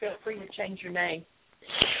 And feel free to change your name.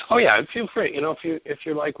 Oh yeah, feel free. If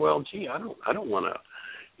you're like, well, gee, I don't want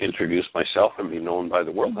to introduce myself and be known by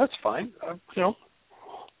the world. That's fine.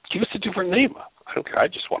 Give us a different name. I don't care. I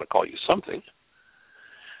just want to call you something.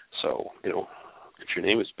 So, if your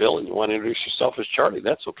name is Bill and you want to introduce yourself as Charlie,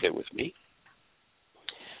 that's okay with me.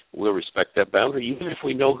 We'll respect that boundary. Even if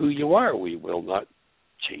we know who you are, we will not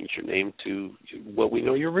change your name to what we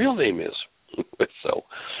know your real name is.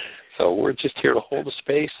 So we're just here to hold a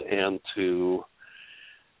space and to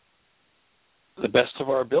the best of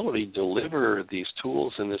our ability deliver these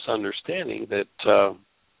tools and this understanding that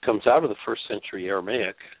comes out of the first century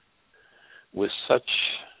Aramaic with such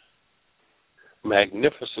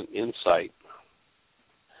magnificent insight.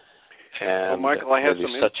 And Michael, I have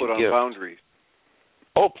some input on boundaries.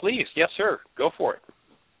 Oh, please. Yes, sir. Go for it.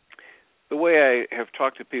 The way I have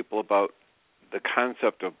talked to people about the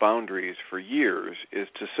concept of boundaries for years is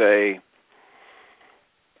to say,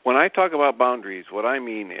 when I talk about boundaries, what I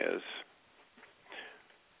mean is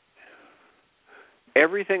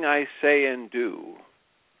everything I say and do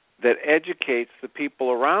that educates the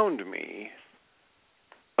people around me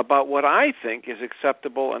about what I think is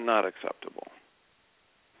acceptable and not acceptable.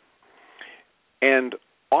 And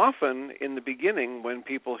often in the beginning, when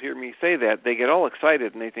people hear me say that, they get all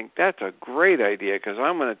excited and they think, that's a great idea because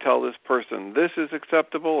I'm going to tell this person this is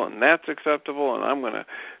acceptable and that's acceptable and I'm going to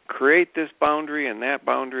create this boundary and that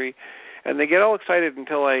boundary. And they get all excited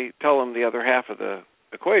until I tell them the other half of the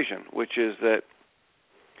equation, which is that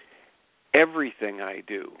everything I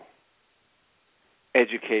do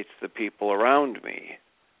educates the people around me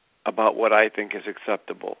about what I think is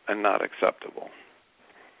acceptable and not acceptable.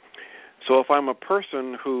 So if I'm a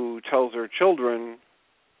person who tells their children,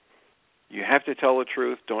 you have to tell the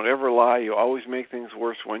truth, don't ever lie, you always make things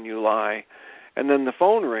worse when you lie, and then the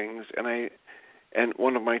phone rings and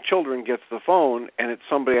one of my children gets the phone and it's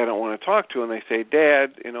somebody I don't want to talk to and they say,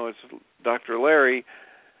 Dad, it's Dr. Larry,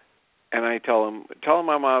 and I tell him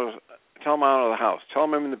I'm out of the house, tell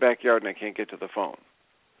him I'm in the backyard and I can't get to the phone.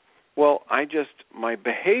 Well, my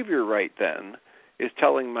behavior right then is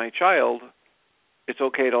telling my child it's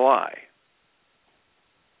okay to lie.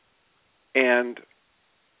 And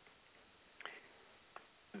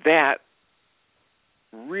that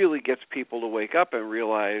really gets people to wake up and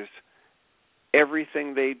realize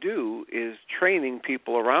everything they do is training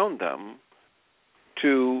people around them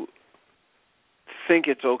to think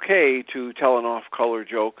it's okay to tell an off-color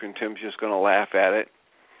joke and Tim's just going to laugh at it,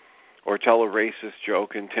 or tell a racist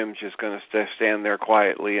joke and Tim's just going to stand there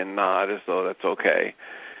quietly and nod as though that's okay.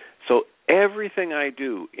 So everything I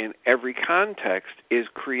do in every context is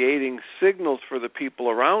creating signals for the people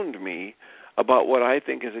around me about what I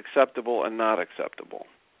think is acceptable and not acceptable.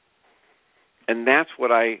 And that's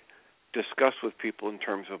what I discuss with people in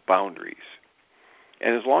terms of boundaries.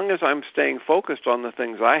 And as long as I'm staying focused on the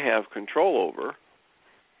things I have control over,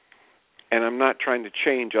 and I'm not trying to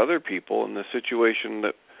change other people in the situation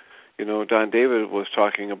that, Don David was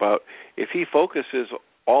talking about, if he focuses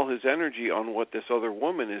all his energy on what this other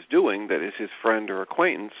woman is doing that is his friend or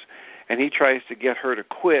acquaintance, and he tries to get her to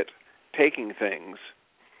quit taking things,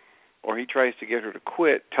 or he tries to get her to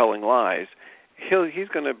quit telling lies, he's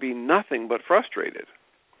going to be nothing but frustrated.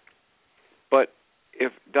 But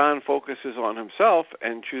if Don focuses on himself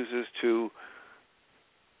and chooses to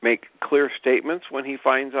make clear statements when he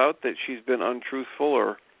finds out that she's been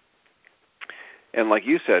untruthful, and like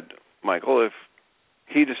you said, Michael, if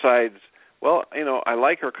he decides, well, I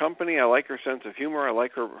like her company, I like her sense of humor, I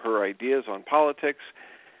like her ideas on politics,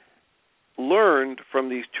 learned from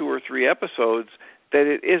these 2 or 3 episodes that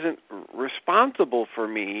it isn't responsible for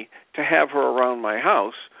me to have her around my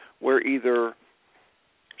house where either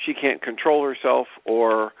she can't control herself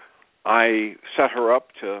or I set her up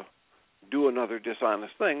to do another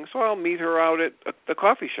dishonest thing, so I'll meet her out at the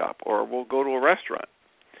coffee shop or we'll go to a restaurant.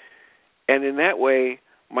 And in that way,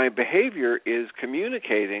 my behavior is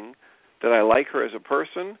communicating that I like her as a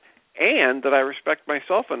person and that I respect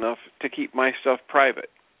myself enough to keep my stuff private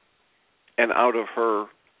and out of her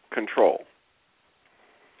control.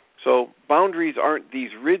 So boundaries aren't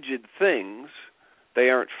these rigid things. They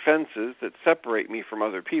aren't fences that separate me from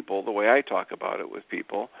other people the way I talk about it with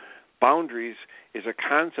people. Boundaries is a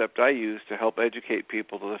concept I use to help educate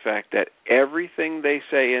people to the fact that everything they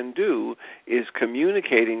say and do is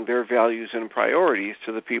communicating their values and priorities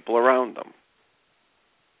to the people around them.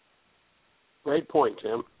 Great point,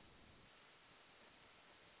 Tim.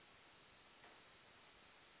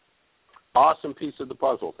 Awesome piece of the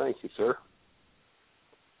puzzle. Thank you, sir.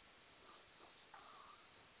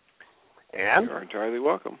 And you're entirely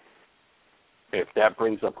welcome. If that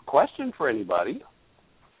brings up a question for anybody,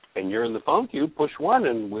 and you're in the phone queue, push 1,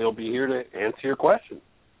 and we'll be here to answer your question.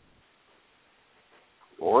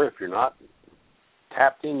 or if you're not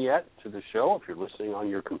tapped in yet to the show, if you're listening on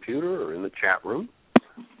your computer or in the chat room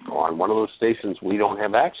or on one of those stations we don't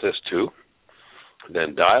have access to,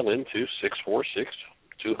 then dial into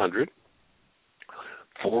 646-200-4169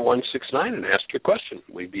 and ask your question.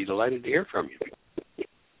 We'd be delighted to hear from you.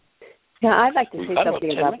 Yeah, I'd like to say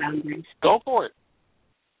something about boundaries. Go for it.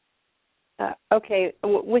 Okay,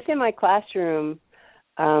 within my classroom,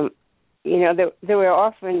 there were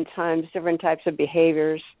oftentimes different types of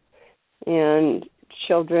behaviors, and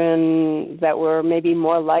children that were maybe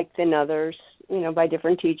more liked than others, by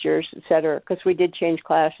different teachers, et cetera, because we did change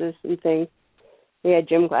classes and things. We had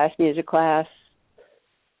gym class, music class,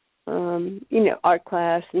 art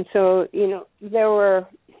class. And so, there were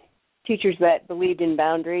teachers that believed in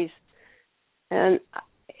boundaries. And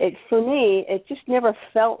for me, it just never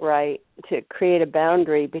felt right to create a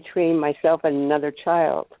boundary between myself and another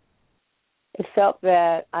child. It felt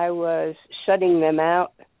that I was shutting them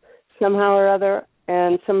out somehow or other,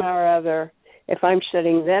 and somehow or other, if I'm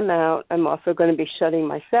shutting them out, I'm also going to be shutting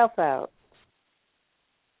myself out.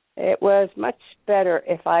 It was much better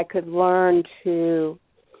if I could learn to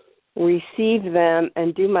receive them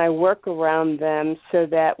and do my work around them so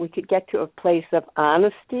that we could get to a place of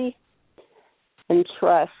honesty and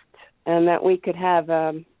trust, and that we could have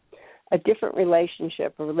a different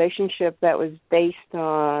relationship, a relationship that was based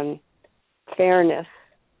on fairness,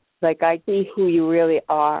 like I see who you really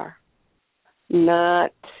are,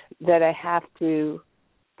 not that I have to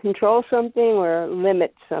control something or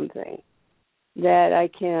limit something, that I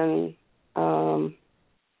can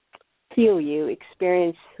feel you,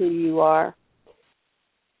 experience who you are.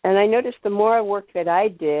 And I noticed the more work that I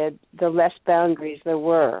did, the less boundaries there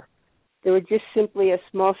were. There were just simply a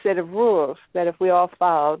small set of rules that if we all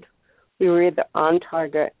followed, we were either on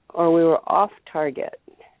target or we were off target.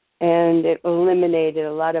 And it eliminated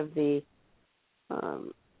a lot of the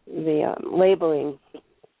labeling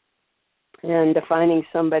and defining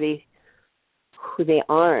somebody who they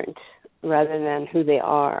aren't rather than who they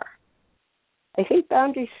are. I think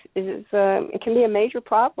boundaries it can be a major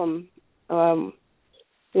problem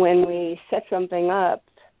when we set something up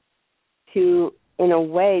to, in a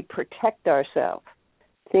way, protect ourselves,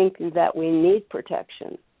 think that we need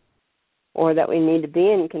protection or that we need to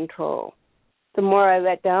be in control. The more I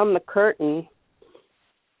let down the curtain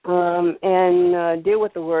and deal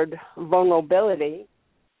with the word vulnerability,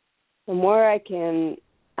 the more I can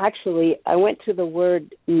I went to the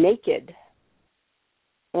word naked.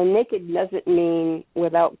 And naked doesn't mean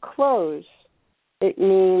without clothes. It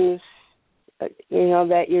means,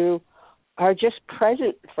 that you are just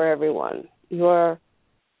present for everyone. You're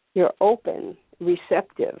open,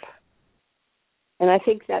 receptive. And I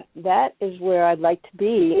think that is where I'd like to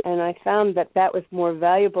be, and I found that was more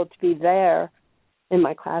valuable to be there in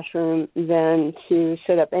my classroom than to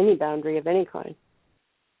set up any boundary of any kind.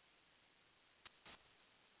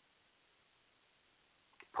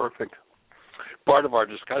 Perfect. Part of our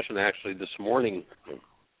discussion actually this morning,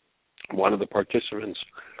 one of the participants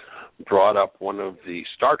brought up one of the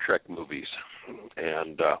Star Trek movies,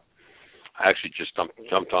 and I actually just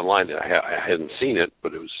jumped online. I hadn't seen it,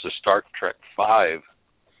 but it was the Star Trek 5,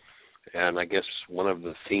 and I guess one of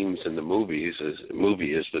the themes in the movie is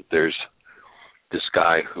that there's this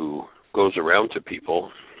guy who goes around to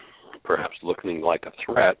people, perhaps looking like a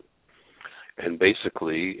threat, and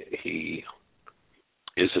basically he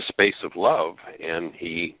is a space of love, and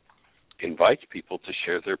he invites people to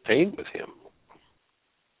share their pain with him.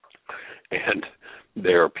 And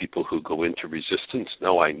there are people who go into resistance.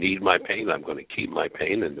 No, I need my pain. I'm going to keep my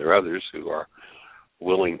pain. And there are others who are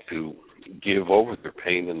willing to give over their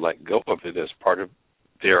pain and let go of it as part of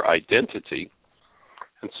their identity.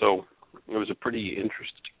 And so it was a pretty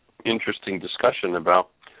interesting discussion about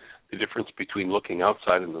the difference between looking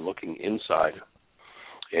outside and looking inside.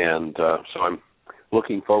 And so I'm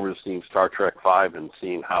looking forward to seeing Star Trek 5 and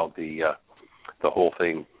seeing how the whole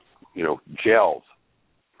thing, gels.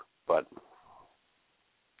 But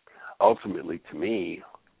ultimately, to me,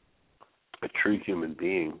 a true human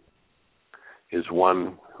being is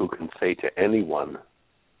one who can say to anyone,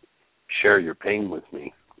 share your pain with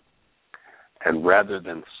me. And rather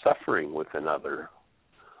than suffering with another,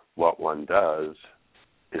 what one does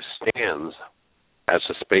is stands as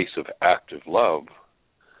a space of active love,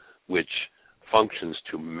 which functions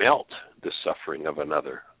to melt the suffering of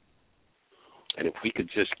another. And if we could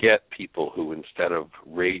just get people who, instead of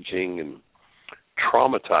raging and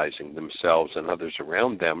traumatizing themselves and others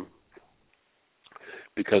around them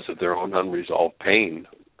because of their own unresolved pain,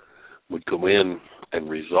 would go in and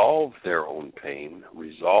resolve their own pain,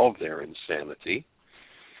 resolve their insanity,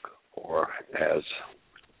 or as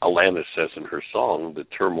Alanis says in her song, The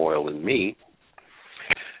Turmoil in Me,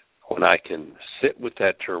 when I can sit with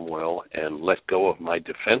that turmoil and let go of my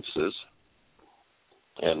defenses,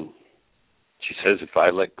 and she says if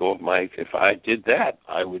I did that,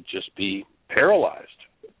 I would just be paralyzed.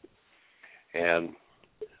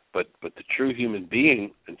 But the true human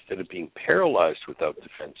being, instead of being paralyzed without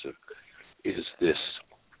defensive, is this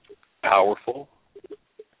powerful,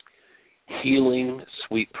 healing,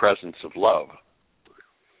 sweet presence of love.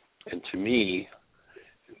 And to me,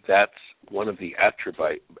 that's one of the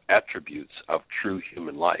attributes of true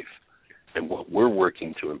human life. And what we're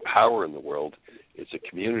working to empower in the world is a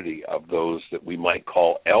community of those that we might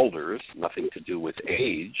call elders, nothing to do with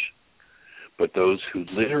age, but those who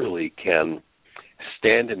literally can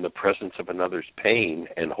stand in the presence of another's pain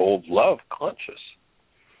and hold love conscious.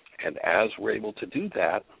 And as we're able to do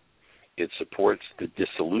that, it supports the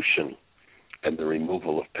dissolution and the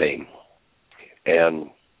removal of pain.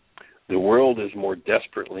 And the world is more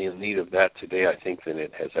desperately in need of that today, I think, than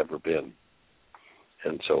it has ever been.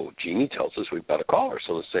 And so Jeanie tells us we've got a caller,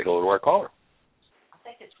 so let's say hello to our caller. I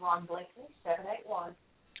think it's Ron Blakely, 781.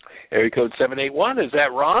 Area code 781, is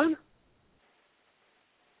that Ron?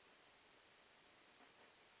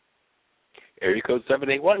 Area code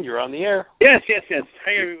 781, you're on the air. Yes.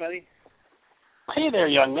 Hi, everybody. Hey there,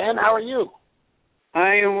 young man. How are you?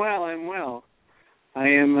 I am well. I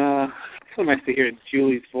am, so nice to hear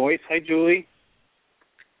Julie's voice. Hi, Julie.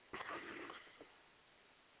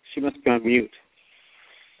 She must be on mute.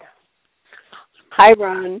 Hi,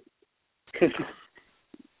 Ron. Good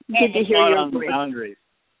to hear your on voice. The boundaries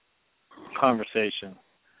conversation.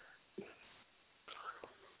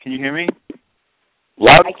 Can you hear me?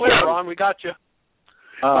 Loud and clear, Ron. We got you.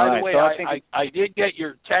 By the way, so I did get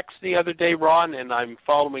your text the other day, Ron, and I'm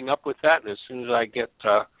following up with that. And as soon as I get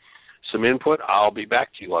some input, I'll be back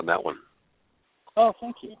to you on that one. Oh,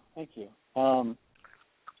 thank you.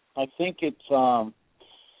 I think it's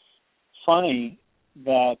funny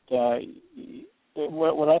that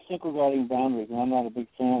what I think regarding boundaries, and I'm not a big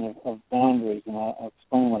fan of boundaries, and I'll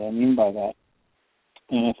explain what I mean by that.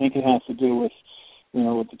 And I think it has to do with,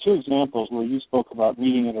 with the two examples where you spoke about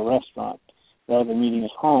meeting at a restaurant rather than meeting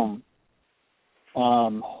at home.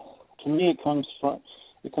 To me, it comes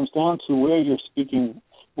down to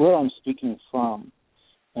where I'm speaking from.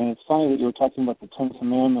 And it's funny that you were talking about the Ten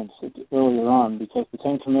Commandments earlier on, because the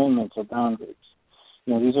Ten Commandments are boundaries.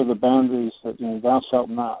 These are the boundaries that, thou shalt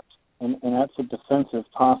not. And that's a defensive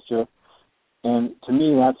posture. And to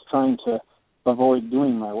me, that's trying to avoid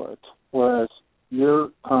doing my work. Whereas your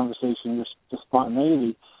conversation, the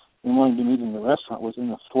spontaneity in wanting to meet in the restaurant was in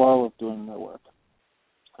the flow of doing my work.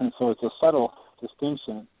 And so it's a subtle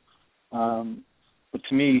distinction. But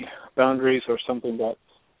to me, boundaries are something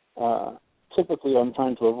that typically I'm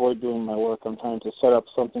trying to avoid doing my work. I'm trying to set up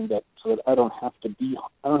something so that I don't have to be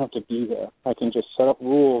there. I can just set up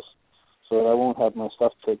rules so that I won't have my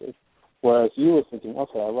stuff triggered. Whereas you were thinking,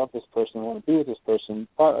 okay, I love this person, I want to be with this person,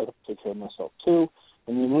 but I have to take care of myself too.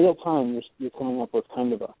 And in real time, you're coming up with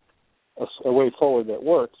kind of a way forward that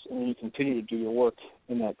works, and you continue to do your work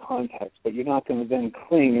in that context. But you're not going to then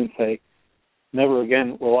cling and say, never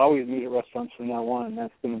again, we'll always meet at restaurants from now on, and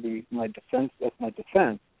that's going to be my defense. That's my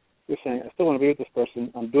defense. You're saying, I still want to be with this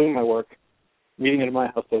person. I'm doing my work. Meeting at my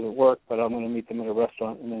house doesn't work, but I'm going to meet them at a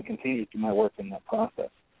restaurant and then continue to do my work in that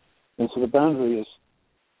process. And so the boundary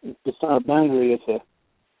it's not a boundary, it's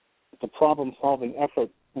a problem-solving effort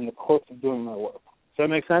in the course of doing my work. Does that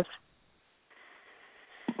make sense?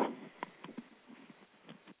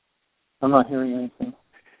 I'm not hearing anything.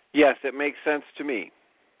 Yes, it makes sense to me.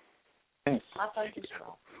 Thanks.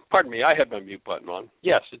 Pardon me, I had my mute button on.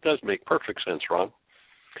 Yes, it does make perfect sense, Ron.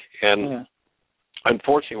 And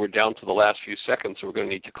unfortunately, we're down to the last few seconds, so we're going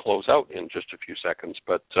to need to close out in just a few seconds.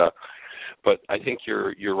 But I think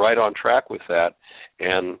you're right on track with that.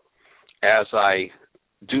 And as I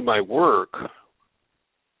do my work,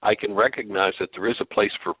 I can recognize that there is a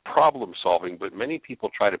place for problem solving, but many people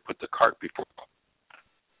try to put the cart before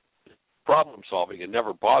problem solving and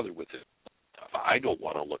never bother with it. I don't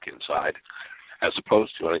want to look inside, as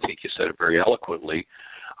opposed to, and I think you said it very eloquently,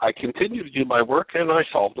 I continue to do my work and I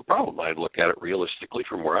solve the problem. I look at it realistically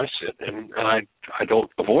from where I sit, and I don't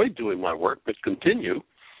avoid doing my work, but continue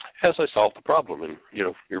as I solve the problem. And,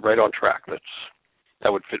 you're right on track.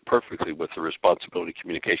 That would fit perfectly with the responsibility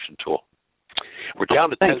communication tool. We're down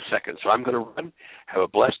to 10 seconds, so I'm going to run. Have a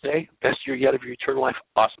blessed day. Best year yet of your eternal life.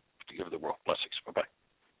 Awesome to give the world. Blessings. Bye-bye.